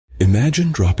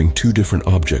Imagine dropping two different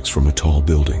objects from a tall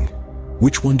building.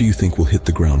 Which one do you think will hit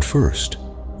the ground first?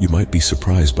 You might be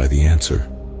surprised by the answer.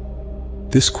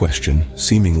 This question,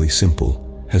 seemingly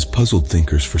simple, has puzzled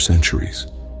thinkers for centuries.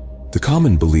 The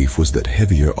common belief was that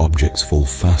heavier objects fall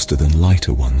faster than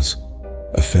lighter ones.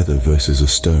 A feather versus a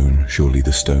stone, surely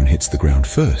the stone hits the ground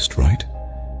first, right?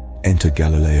 Enter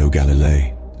Galileo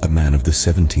Galilei, a man of the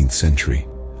 17th century,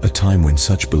 a time when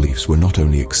such beliefs were not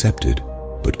only accepted,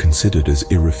 but considered as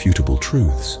irrefutable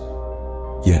truths.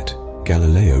 Yet,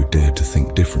 Galileo dared to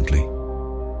think differently.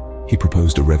 He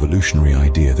proposed a revolutionary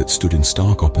idea that stood in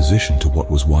stark opposition to what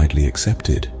was widely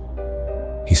accepted.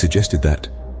 He suggested that,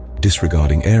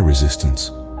 disregarding air resistance,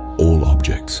 all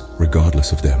objects,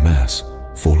 regardless of their mass,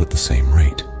 fall at the same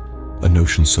rate. A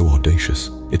notion so audacious,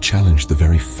 it challenged the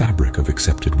very fabric of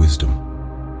accepted wisdom.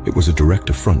 It was a direct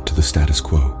affront to the status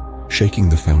quo, shaking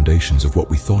the foundations of what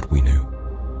we thought we knew.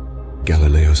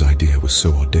 Galileo's idea was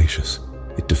so audacious,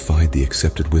 it defied the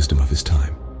accepted wisdom of his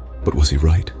time. But was he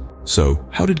right? So,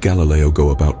 how did Galileo go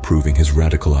about proving his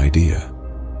radical idea?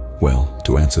 Well,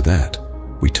 to answer that,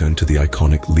 we turn to the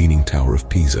iconic Leaning Tower of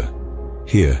Pisa.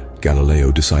 Here,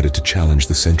 Galileo decided to challenge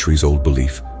the centuries-old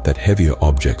belief that heavier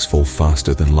objects fall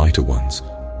faster than lighter ones,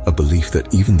 a belief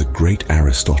that even the great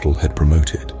Aristotle had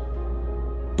promoted.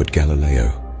 But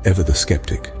Galileo, ever the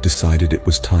skeptic, decided it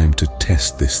was time to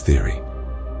test this theory.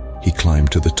 He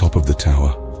climbed to the top of the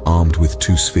tower, armed with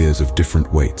two spheres of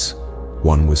different weights.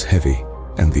 One was heavy,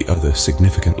 and the other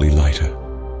significantly lighter.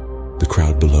 The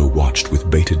crowd below watched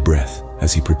with bated breath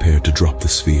as he prepared to drop the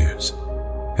spheres.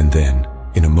 And then,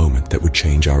 in a moment that would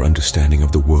change our understanding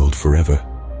of the world forever,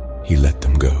 he let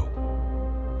them go.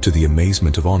 To the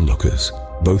amazement of onlookers,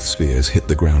 both spheres hit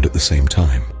the ground at the same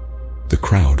time. The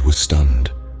crowd was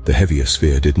stunned. The heavier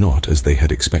sphere did not, as they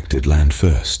had expected, land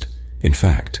first. In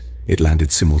fact, it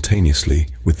landed simultaneously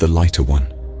with the lighter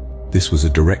one. This was a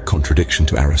direct contradiction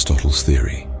to Aristotle's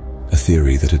theory, a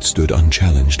theory that had stood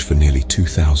unchallenged for nearly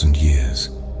 2,000 years.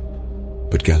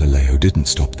 But Galileo didn't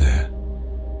stop there.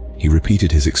 He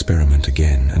repeated his experiment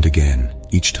again and again,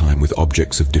 each time with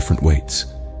objects of different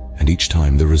weights, and each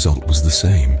time the result was the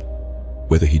same.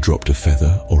 Whether he dropped a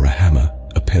feather or a hammer,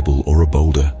 a pebble or a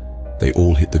boulder, they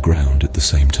all hit the ground at the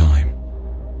same time.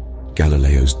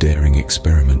 Galileo's daring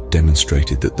experiment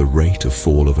demonstrated that the rate of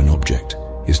fall of an object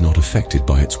is not affected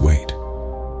by its weight.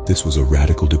 This was a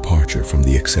radical departure from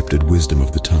the accepted wisdom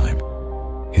of the time.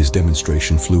 His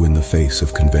demonstration flew in the face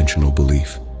of conventional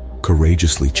belief,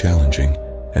 courageously challenging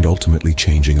and ultimately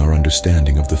changing our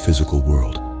understanding of the physical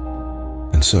world.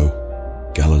 And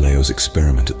so, Galileo's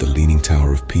experiment at the Leaning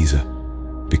Tower of Pisa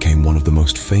became one of the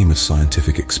most famous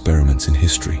scientific experiments in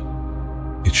history.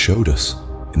 It showed us,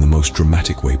 in the most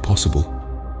dramatic way possible,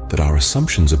 that our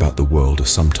assumptions about the world are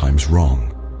sometimes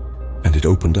wrong, and it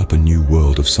opened up a new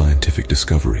world of scientific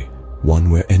discovery, one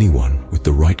where anyone with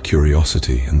the right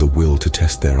curiosity and the will to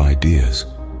test their ideas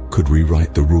could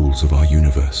rewrite the rules of our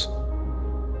universe.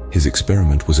 His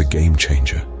experiment was a game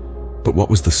changer, but what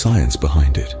was the science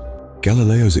behind it?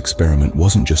 Galileo's experiment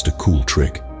wasn't just a cool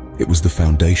trick, it was the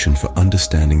foundation for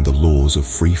understanding the laws of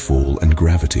free fall and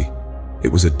gravity.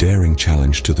 It was a daring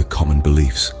challenge to the common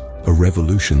beliefs, a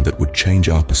revolution that would change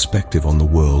our perspective on the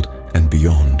world and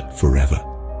beyond forever.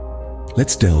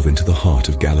 Let's delve into the heart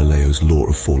of Galileo's law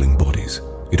of falling bodies.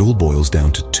 It all boils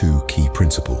down to two key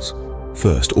principles.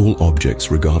 First, all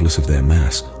objects, regardless of their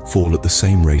mass, fall at the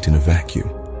same rate in a vacuum.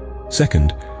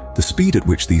 Second, the speed at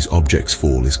which these objects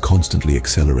fall is constantly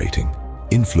accelerating,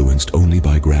 influenced only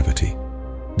by gravity.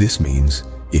 This means,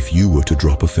 if you were to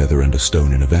drop a feather and a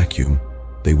stone in a vacuum,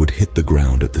 they would hit the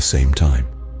ground at the same time.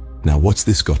 Now, what's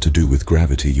this got to do with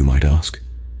gravity, you might ask?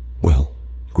 Well,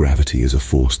 gravity is a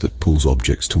force that pulls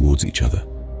objects towards each other.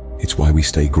 It's why we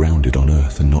stay grounded on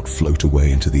Earth and not float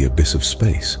away into the abyss of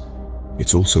space.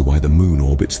 It's also why the moon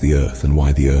orbits the Earth and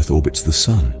why the Earth orbits the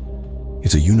sun.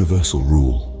 It's a universal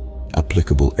rule,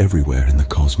 applicable everywhere in the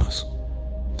cosmos.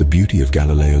 The beauty of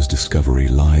Galileo's discovery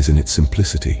lies in its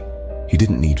simplicity. He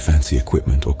didn't need fancy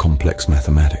equipment or complex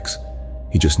mathematics.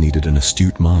 He just needed an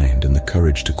astute mind and the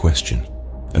courage to question.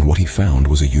 And what he found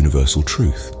was a universal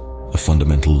truth, a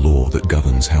fundamental law that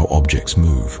governs how objects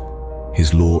move.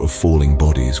 His law of falling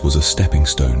bodies was a stepping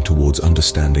stone towards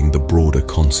understanding the broader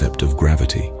concept of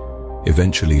gravity,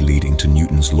 eventually leading to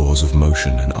Newton's laws of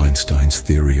motion and Einstein's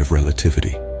theory of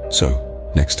relativity.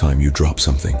 So, next time you drop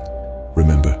something,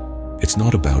 remember, it's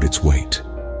not about its weight.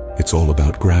 It's all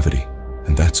about gravity,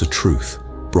 and that's a truth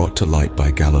brought to light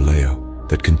by Galileo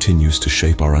that continues to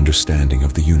shape our understanding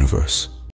of the universe.